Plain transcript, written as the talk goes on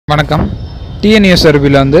வணக்கம்.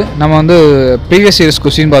 டிஎன்யூஎஸ்ஆர்பியில் நம்ம previous years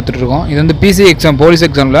question பார்த்துட்ருக்கோம். இது பிசி எக்ஸாம், போலீஸ்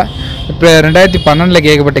எக்ஸாமில் இப்போ 2012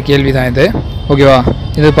 கேட்கப்பட்ட கேள்வி தான் இது. ஓகேவா,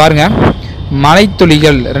 இது பாருங்கள்.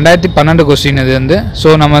 மலைத்துளிகள் 2012 கொஸ்டின் இது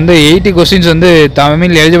ஸோ நம்ம 80 கொஸ்டின்ஸ்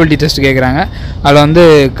தமிழ் எலிஜிபிலிட்டி டெஸ்ட் கேட்குறாங்க.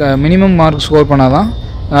 அதில் மினிமம் மார்க் ஸ்கோர் பண்ணால் தான்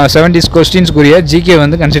 70 கொஸ்டின்ஸ்க்குரிய ஜிகே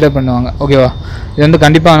கன்சிடர் பண்ணுவாங்க. ஓகேவா, இது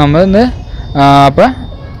கண்டிப்பாக நம்ம அப்போ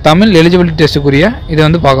தமிழ் எலிஜிபிலிட்டி டெஸ்ட்டுக்குரிய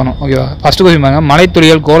இது பார்க்கணும். ஓகேவா, ஃபஸ்ட்டு கொஸ்டின் பாருங்கள்.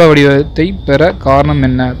 மலைத்துளிகள் கோள வடிவத்தை பெற காரணம்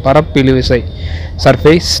என்ன? பரப்பிழு விசை,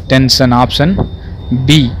 surface tension. Option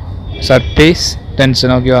B, surface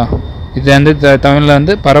tension. ஓகேவா, இது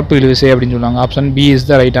தமிழில் பரப்பு இழு விசை அப்படின்னு சொல்லுவாங்க. Option B is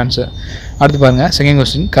the right answer. அடுத்து பாருங்கள், செகண்ட்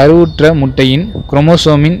கொஸ்டின். கருவுற்ற முட்டையின்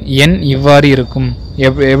குரோமோசோமின் எண் இவ்வாறு இருக்கும்.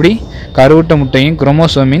 எப்படி கருவுற்ற முட்டையின்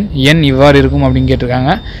குரோமோசோமின் எண் இவ்வாறு இருக்கும் அப்படின்னு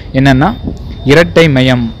கேட்டிருக்காங்க. என்னென்னா இரட்டை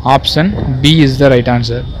மையம். Option B is the right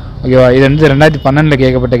answer. ஓகேவா, இது 2012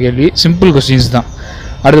 கேட்கப்பட்ட கேள்வி. சிம்பிள் கொஸ்டின்ஸ் தான்.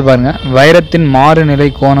 அடுத்து பாருங்கள். வைரத்தின் மாறுநிலை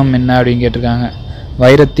கோணம் என்ன அப்படின்னு கேட்டிருக்காங்க.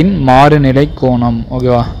 வைரத்தின் மாறுநிலை கோணம்.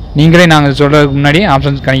 ஓகேவா, நீங்களே நாங்கள் சொல்கிறதுக்கு முன்னாடி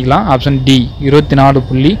ஆப்ஷன்ஸ் கணிக்கலாம். Option D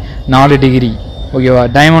 24.4 degree. ஓகேவா,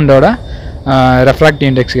 டைமண்டோட ரெஃப்ராக்டிவ்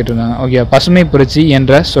இண்டெக்ஸ் கேட்டிருக்காங்க. ஓகேவா, பசுமை புரட்சி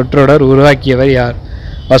என்ற சொற்றொடர் உருவாக்கியவர் யார்?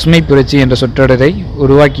 பசுமை புரட்சி என்ற சொற்றொடரை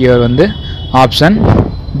உருவாக்கியவர் option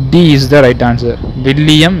D is the right answer.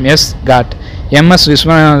 William S God. MS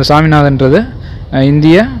சாமிநாதன்றது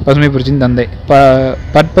இந்திய பசுமை புரட்சியின் தந்தை.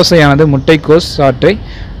 பற்பசையானது முட்டைக்கோஸ் சாற்றை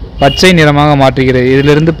பச்சை நிறமாக மாற்றுகிறது.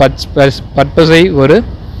 இதிலிருந்து பற்பசை ஒரு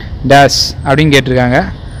டேஷ் அப்படின்னு கேட்டிருக்காங்க.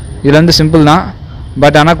 இதில் சிம்பிள் தான்,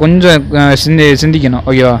 பட் ஆனால் கொஞ்சம் சிந்திக்கணும்.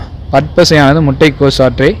 ஓகேவா, பற்பசையானது முட்டைக்கோஸ்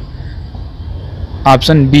சாற்றை.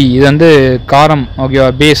 ஆப்ஷன் பி, இது காரம்.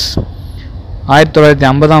 ஓகேவா, பேஸ்.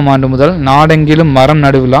 1950ஆம் ஆண்டு முதல் நாடெங்கிலும் மரம்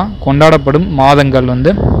நடுவிழா கொண்டாடப்படும் மாதங்கள்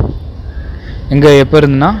எங்கே எப்போ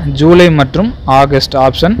இருந்துன்னா ஜூலை மற்றும் ஆகஸ்ட்.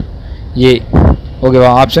 Option A. ஓகேவா,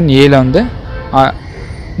 ஆப்ஷன் ஏல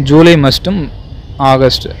ஜூலை மற்றும்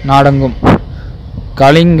ஆகஸ்ட் நாடெங்கும்.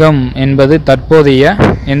 கலிங்கம் என்பது தற்போதைய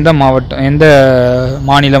எந்த மாவட்டம், எந்த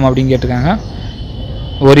மாநிலம் அப்படின்னு கேட்டிருக்காங்க.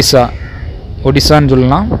 ஒடிசான்னு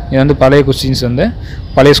சொல்லலாம். இது பழைய கொஸ்டின்ஸ்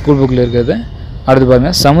பழைய ஸ்கூல் புக்கில் இருக்கிறது. அடுத்து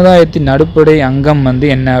பாருங்கள். சமுதாயத்தின் அடிப்படை அங்கம்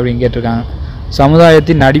என்ன அப்படின்னு கேட்டிருக்காங்க.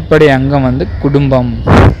 சமுதாயத்தின் அடிப்படை அங்கம் குடும்பம்.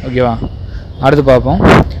 ஓகேவா, அடுத்து பார்ப்போம்.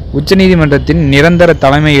 உச்சநீதிமன்றத்தின் நிரந்தர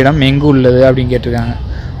தலைமையிடம் எங்கு உள்ளது அப்படின்னு கேட்டிருக்காங்க.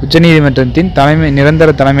 உச்சநீதிமன்றத்தின் நிரந்தர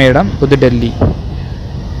தலைமையிடம் புதுடெல்லி.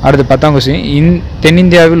 அடுத்து 10ஆம் கொஸ்டின்.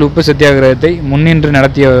 தென்னிந்தியாவில் உப்பு சத்தியாகிரகத்தை முன்னின்று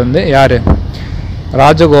நடத்தியவர் யார்?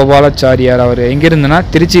 ராஜகோபாலாச்சாரியார். அவர் எங்கிருந்துன்னா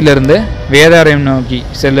திருச்சியிலிருந்து வேதாரண்யம் நோக்கி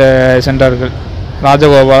சென்றார்கள்.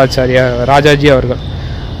 ராஜகோபாலாச்சாரியார், ராஜாஜி அவர்கள்.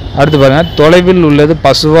 அடுத்து பாருங்கள். தொலைவில் உள்ளது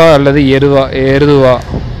பசுவா அல்லது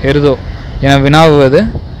எருதோ என வினாவுவது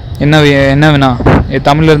என்ன வினா?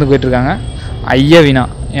 தமிழ்லேருந்து போயிட்டுருக்காங்க. ஐய வினா.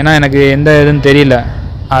 ஏன்னா எனக்கு எந்த இதுன்னு தெரியல.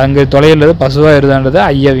 அங்கே தொலைவில் உள்ளது பசுவா எருதான்றது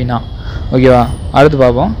ஐய வினா. ஓகேவா, அடுத்து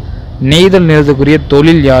பார்ப்போம். நெய்தல் நிலத்துக்குரிய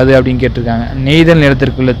தொழில் யாது அப்படின்னு கேட்டிருக்காங்க. நெய்தல்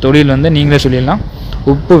நிலத்திற்குள்ள தொழில் நீங்களே சொல்லிடலாம்,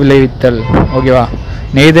 உப்பு விளைவித்தல். ஓகேவா,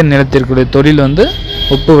 நெய்தல் நிலத்திற்குரிய தொழில்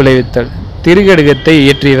உப்பு விளைவித்தல். திரிகடுகத்தை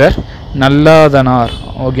இயற்றியவர் நல்லாதனார்.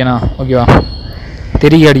 ஓகேவா,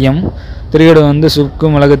 திரிகடுகம் சுக்கு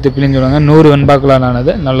மிளகு திப்பிலின்னு சொல்லுவாங்க. 100 வெண்பாக்களால்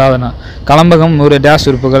ஆனது நல்லாதனார். கலம்பகம் 100 டேஷ்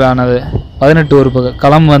உறுப்புகள் ஆனது. 18 உறுப்புகள்.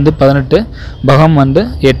 களம் 18, பகம்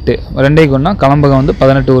 8. ரெண்டை கொண்டா கலம்பகம்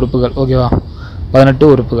 18 உறுப்புகள். ஓகேவா, 18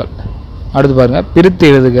 உறுப்புகள். அடுத்து பாருங்கள். பிரித்து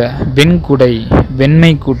எழுதுக. வெண்குடை.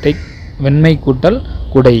 வெண்மை கூட்டல்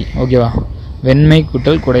குடை. ஓகேவா, வெண்மை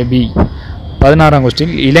கூட்டல் குடை. பி. 16ஆம்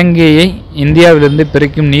கொஸ்டின். இலங்கையை இந்தியாவிலிருந்து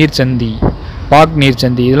பிரிக்கும் நீர்ச்சந்தி. பாக்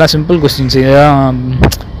நீர்ச்சந்தி. இதெல்லாம் சிம்பிள் கொஸ்டின்ஸ். இதெல்லாம்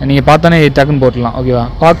நீங்கள் பார்த்தானே டக்குன்னு போட்டலாம். ஓகேவா,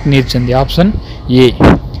 பாக் நீர்ச்சந்தி. Option A.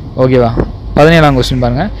 ஓகேவா, 17ஆம் கொஸ்டின்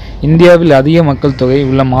பாருங்கள். இந்தியாவில் அதிக மக்கள் தொகை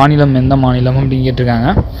உள்ள மாநிலம் எந்த மாநிலம் அப்படின்னு கேட்டிருக்காங்க.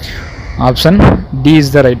 Option D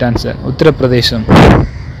is the right answer. Uttar Pradesh.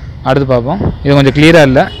 அடுத்து பார்ப்போம். இது கொஞ்சம் கிளியராக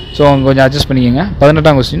இல்லை, ஸோ கொஞ்சம் அட்ஜஸ்ட் பண்ணிக்கோங்க.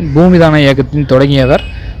 18ஆம் கொஸ்டின். பூமிதான இயக்கத்தின் தொடங்கியவர்.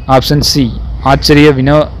 ஆப்ஷன் சி, ஆச்சரிய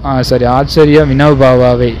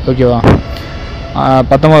வினோபாவே. ஓகேவா,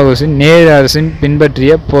 19ஆவது கொஸ்டின். நேரு அரசின்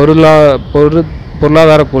பின்பற்றிய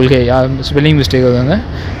பொருளாதார கொள்கை. ஸ்பெல்லிங் மிஸ்டேக்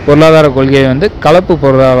பொருளாதார கொள்கை கலப்பு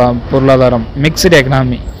பொருளாதாரம், மிக்சடு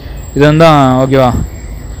எக்கனாமி. இது ஓகேவா.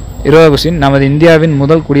 20ஆவது கொஸ்டின். நமது இந்தியாவின்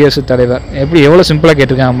முதல் குடியரசுத் தலைவர். எவ்வளோ சிம்பிளாக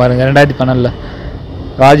கேட்டிருக்காங்க பாருங்கள். 2012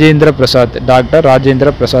 ராஜேந்திர பிரசாத், டாக்டர் ராஜேந்திர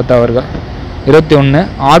பிரசாத் அவர்கள். 21.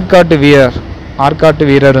 ஆற்காட்டு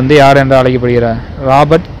வீரர் யார் என்று அழைக்கப்படுகிறார்?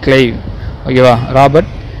 Robert Clive. ஓகேவா,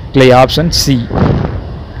 ராபர்ட் கிளைவ். Option C.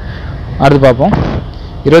 அடுத்து பார்ப்போம்.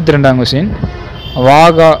 22ஆம் கொஸ்டின்.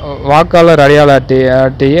 வாக்காளர் அடையாள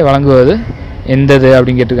அட்டையை வழங்குவது எந்தது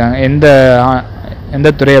அப்படின்னு கேட்டிருக்காங்க. எந்த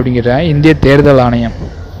துறை அப்படின்னு கேட்டிருக்காங்க. இந்திய தேர்தல் ஆணையம்.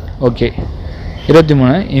 ஓகே,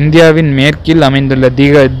 23 இந்தியாவின் மேற்கில் அமைந்துள்ள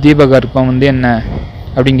தீபகற்பம் வந்து என்ன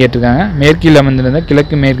அப்படின்னு கேட்டிருக்காங்க. மேற்கில் அமைந்திருந்த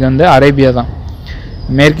கிழக்கு மேற்கு வந்து அரேபியா தான்.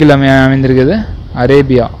 மேற்கில் அமைந்திருக்கிறது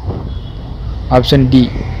அரேபியா, ஆப்ஷன் டி.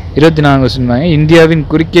 24 கொஸ்டின் பாருங்க. இந்தியாவின்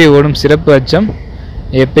குறுக்கே ஓடும் சிறப்பு அச்சம்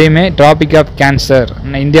எப்பயுமே டிராபிக் ஆஃப் கேன்சர்,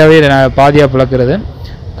 இந்தியாவே பாதியாக பிளக்கிறது,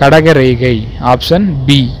 கடகரேகை, ஆப்ஷன்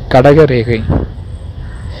பி கடகரேகை.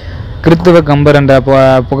 கிறித்துவ கம்பர் என்ற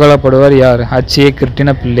புகழப்படுவர் யார்? H.A. கிருட்டின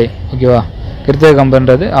பிள்ளை. ஓகேவா, கிறித்துவ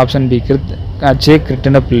கம்பர்ன்றது ஆப்ஷன் பி H.A.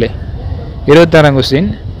 கிருட்டின பிள்ளை. 26 கொஸ்டின்.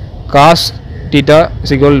 காஸ் தீட்டா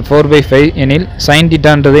 = 4/5 எனில் சைன்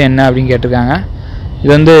தீட்டான்றது என்ன அப்படின்னு கேட்டிருக்காங்க.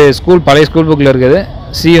 இது வந்து பழைய ஸ்கூல் புக்கில் இருக்குது.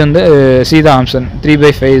 சி வந்து சி தான் option.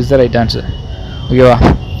 3/5 is the right answer. ஓகேவா,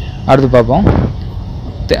 அடுத்து பார்ப்போம்.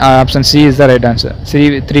 Option C is the right answer.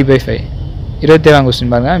 3/5. 27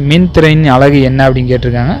 question பாருங்க. மின்திறனின் அலகு என்ன அப்படின்னு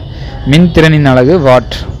கேட்டிருக்காங்க. மின்திறனின் அலகு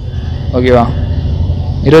வாட். ஓகேவா.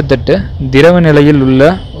 28 திரவ நிலையில் உள்ள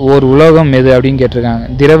ஓர் உலோகம் எது அப்படின்னு கேட்டிருக்காங்க.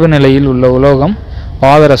 திரவ நிலையில் உள்ள உலோகம்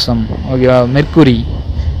பாதரசம். ஓகேவா, மெர்க்குரி.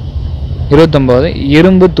 29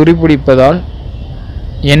 இரும்பு துடிப்பிடிப்பதால்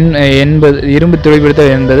இரும்பு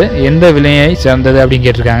துடிப்பிடித்தல் என்பது எந்த வினையை சேர்ந்தது அப்படின்னு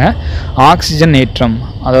கேட்டிருக்காங்க. ஆக்சிஜன் ஏற்றம்,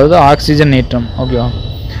 அதாவது ஆக்சிஜன் ஏற்றம். ஓகேவா,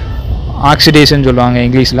 ஆக்சிடேஷன் சொல்லுவாங்க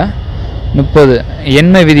இங்கிலீஷில். 30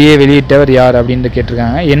 எண்ம விதியை வெளியிட்டவர் யார் அப்படின்னு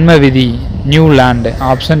கேட்டிருக்காங்க. எண்ம விதி நியூலாண்டு,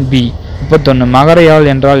 ஆப்ஷன் பி. 31 மகரையாள்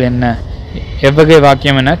என்றால் என்ன? எவ்வகை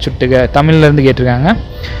வாக்கியம் என சுட்டுக. தமிழ்லேருந்து கேட்டிருக்காங்க.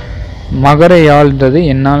 மகரையாள்ன்றது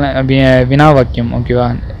என்னால் வினா வாக்கியம். ஓகேவா,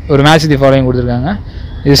 ஒரு மேட்ச் தி ஃபாலோயிங் கொடுத்துருக்காங்க.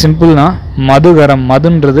 இது சிம்பிள் தான். மதுகரம்,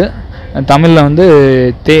 மதுன்றது தமிழில் வந்து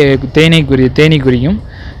தேனி குறியும்.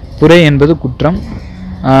 புரை என்பது குற்றம்,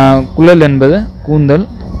 குழல் என்பது கூந்தல்,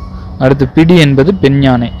 அடுத்து பிடி என்பது பெண்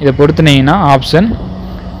யானை. இதை பொறுத்துனீங்கன்னா ஆப்ஷன்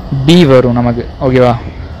டி வரும் நமக்கு. ஓகேவா.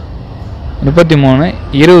 33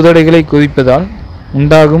 இரு உதடுகளை குவிப்பதால்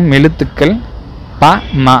உண்டாகும் எழுத்துக்கள் ப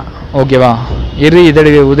ம. ஓகேவா, இரு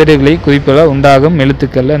உதடுகளை குவிப்பதால் உண்டாகும்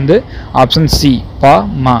எழுத்துக்கள் வந்து ஆப்ஷன் சி ப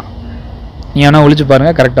ம. நீ ஆனால் ஒழிச்சு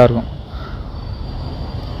பாருங்கள், கரெக்டாக இருக்கும்.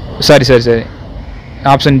 சரி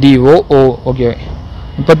ஆப்ஷன் டி ஓ ஓ. ஓகே.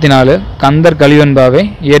 34 கந்தர் கலிவெண்பாவை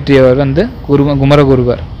இயற்றியவர் வந்து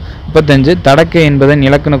குமரகுருவர். 35 தடக்கை என்பதன்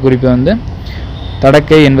இலக்கண குறிப்பு வந்து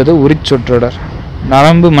தடக்கை என்பது உரிச்சொற்றொடர்.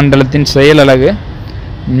 நரம்பு மண்டலத்தின் செயல் அலகு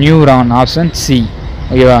நியூரான், ஆப்ஷன் சி.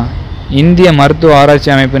 ஓகேவா. இந்திய மருத்துவ ஆராய்ச்சி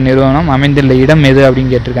அமைப்பு நிறுவனம் அமைந்துள்ள இடம் எது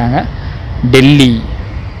அப்படின்னு கேட்டிருக்காங்க. டெல்லி.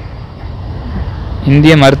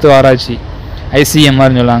 இந்திய மருத்துவ ஆராய்ச்சி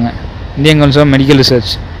ICMRன்னு சொல்லுவாங்க, Indian council of medical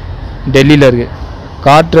research, டெல்லியில் இருக்குது.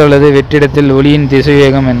 காற்று அல்லது வெற்றிடத்தில் ஒளியின்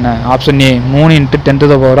திசைவேகம் என்ன? Option A 3 ×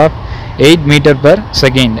 10⁸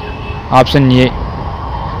 மீட்டர்/செகண்ட், option A.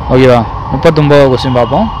 ஓகேவா. 39 கொஸ்டின்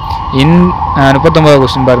பார்ப்போம். 39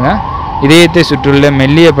 கொஸ்டின் பாருங்கள். இதயத்தை சுற்றியுள்ள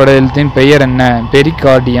மெல்லிய படலத்தின் பெயர் என்ன?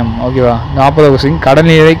 பெரிகார்டியம். ஓகேவா. 40 கொஸ்டின். கடல்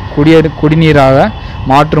நீரை குடிநீராக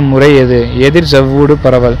மாற்றும் முறை எது? எதிர் செவ்வூடு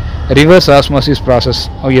பரவல், ரிவர்ஸ் ஆஸ்மோசிஸ் ப்ராசஸ்.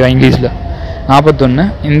 ஓகேவா, இங்கிலீஷில். 41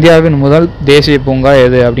 இந்தியாவின் முதல் தேசிய பூங்கா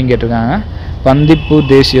எது அப்படின்னு கேட்டிருக்காங்க. பந்திப்பூர்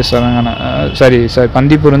தேசிய சரணாலயம். சரி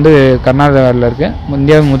பந்திப்பூர் வந்து கர்நாடகாவில் இருக்குது.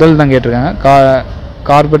 இந்தியாவின் முதல் தான் கேட்டிருக்காங்க.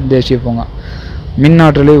 கார்பெட் தேசிய பூங்கா. மின்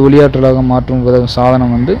ஆற்றலை ஒளியாற்றலாக மாற்றும் உதவும்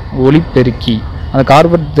சாதனம் வந்து ஒளிப்பெருக்கி. அந்த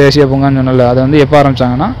கார்பெட் தேசிய பூங்கான்னு சொன்னல, அதை வந்து எப்போ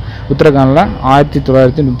ஆரம்பித்தாங்கன்னா உத்தரகாண்டில்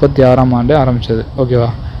 1936ஆம் ஆண்டு ஆரம்பித்தது. ஓகேவா.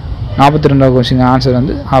 42வது கொஸ்டின் ஆன்சர்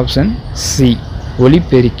வந்து ஆப்ஷன் சி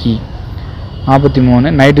ஒளிப்பெருக்கி. 43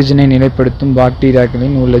 நைட்ரஜனை நிலைப்படுத்தும்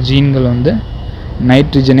பாக்டீரியாக்களின் உள்ள ஜீன்கள் வந்து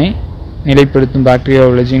நைட்ரஜனை நிலைப்படுத்தும் பாக்டீரியா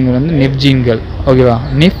உள்ள ஜீன்கள் வந்து நிப் ஜீன்கள். ஓகேவா,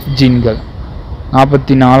 நிப் ஜீன்கள்.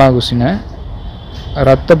 44வது கொஸ்டின்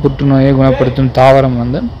இரத்த புற்றுநோயை குணப்படுத்தும் தாவரம்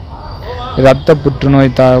வந்து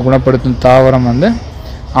குணப்படுத்தும் தாவரம் வந்து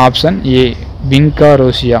ஆப்ஷன் ஏ வின்கா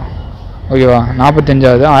ரோசியா. ஓகேவா.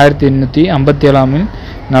 45வது 1857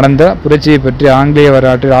 நடந்த புரட்சியை பற்றி ஆங்கிலேய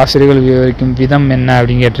வரலாற்றில் ஆசிரியர்கள் விவரிக்கும் விதம் என்ன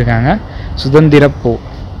அப்படின்னு கேட்டிருக்காங்க. சுதந்திர போர்,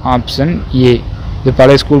 ஆப்ஷன் ஏ. இது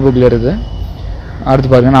பழைய ஸ்கூல் புக்கில் இருக்குது. அடுத்து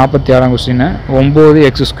பாருங்கள். 46ஆம் கொஸ்டின்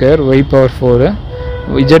 9x² y/4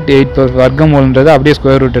 z8 வர்க்கமூலன்றது அப்படியே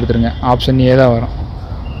ஸ்கொயர் ரூட் எடுத்துருங்க. ஆப்ஷன் ஏ தான் வரும்.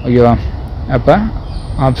 ஓகேவா. அப்போ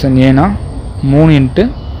ஆப்ஷன் ஏனா 3 ×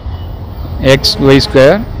 xy²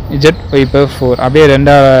 zy/4 அப்படியே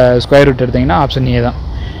 2 ஸ்கொயர் ரூட் எடுத்திங்கன்னா ஆப்ஷன் ஏ தான்.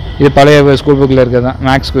 இது பழைய ஸ்கூல் புக்கில் இருக்கிறது தான்.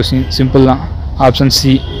 மேக்ஸ் கொஸ்டின் சிம்பிள் தான். Option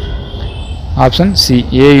C. Option C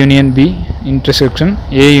A union B intersection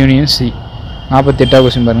A union C. 48வது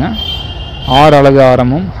question பாருங்கள். 6 அலகு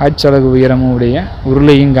ஆரமும் H அலகு உயரமும் உடைய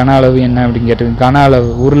உருளையின் கன அளவு என்ன அப்படின்னு கேட்டிருக்கு. கன அளவு,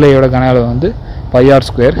 உருளையோட கன அளவு வந்து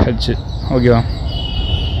πr²h. ஓகேவா.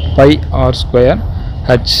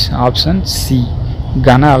 πr²h, ஆப்ஷன் சி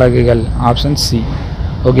கன அலகுகள், ஆப்ஷன் சி.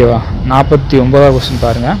 ஓகேவா. 49வது கொஸ்டின்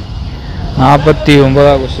பாருங்கள்.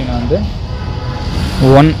 49வது கொஸ்டின் வந்து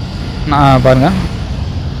 1 பாருங்கள்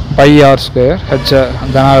பை ஆர் ஸ்கொயர் ஹெச்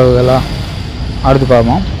கன அளவுகளா. அடுத்து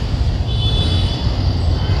பார்ப்போம்.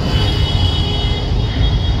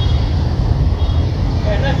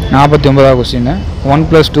 நாற்பத்தி 49வது கொஸ்டின் 1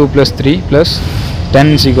 + 2 + 3 +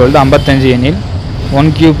 10 = 55 எனில்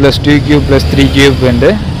 1³ + 2³ + 3³ என்று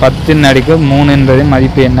 10 அடுக்கு 3 என்பது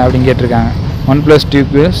மதிப்பு என்ன அப்படின்னு கேட்டிருக்காங்க. 1 + 2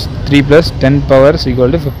 + 3 + 10 power =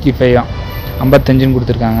 55 55ன்னு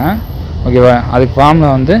கொடுத்துருக்காங்க. ஓகேவா. அதுக்கு ஃபார்முலா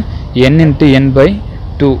வந்து n ×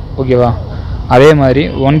 n/2. ஓகேவா. அதே மாதிரி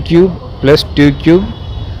 1³ + 2³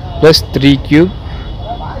 + 3³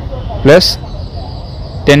 +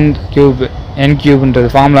 10³ n³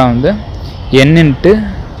 ஃபார்முலா வந்து n ×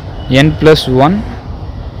 n + 1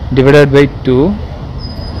 / 2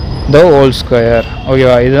 the whole square.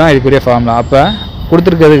 ஓகேவா. இதுதான் இதுக்குரிய ஃபார்முலா. அப்போ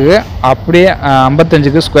கொடுத்துருக்கிறதுக்கு அப்படியே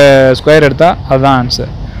 55க்கு ஸ்கொயர் எடுத்தால் அதுதான்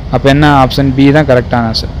ஆன்சர். அப்போ என்ன ஆப்ஷன் பி தான் கரெக்டான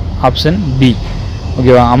ஆன்சர். Option B.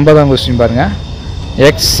 ஓகேவா. 50ஆம் கொஸ்டின் பாருங்கள்.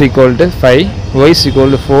 x = 5 y =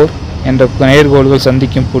 4 என்ற நேர்கோள்கள்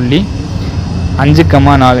சந்திக்கும் புள்ளி 5,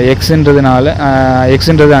 4. x ன்றது 4, x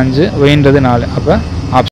ன்றது 5, y ன்றது 4. அப்போ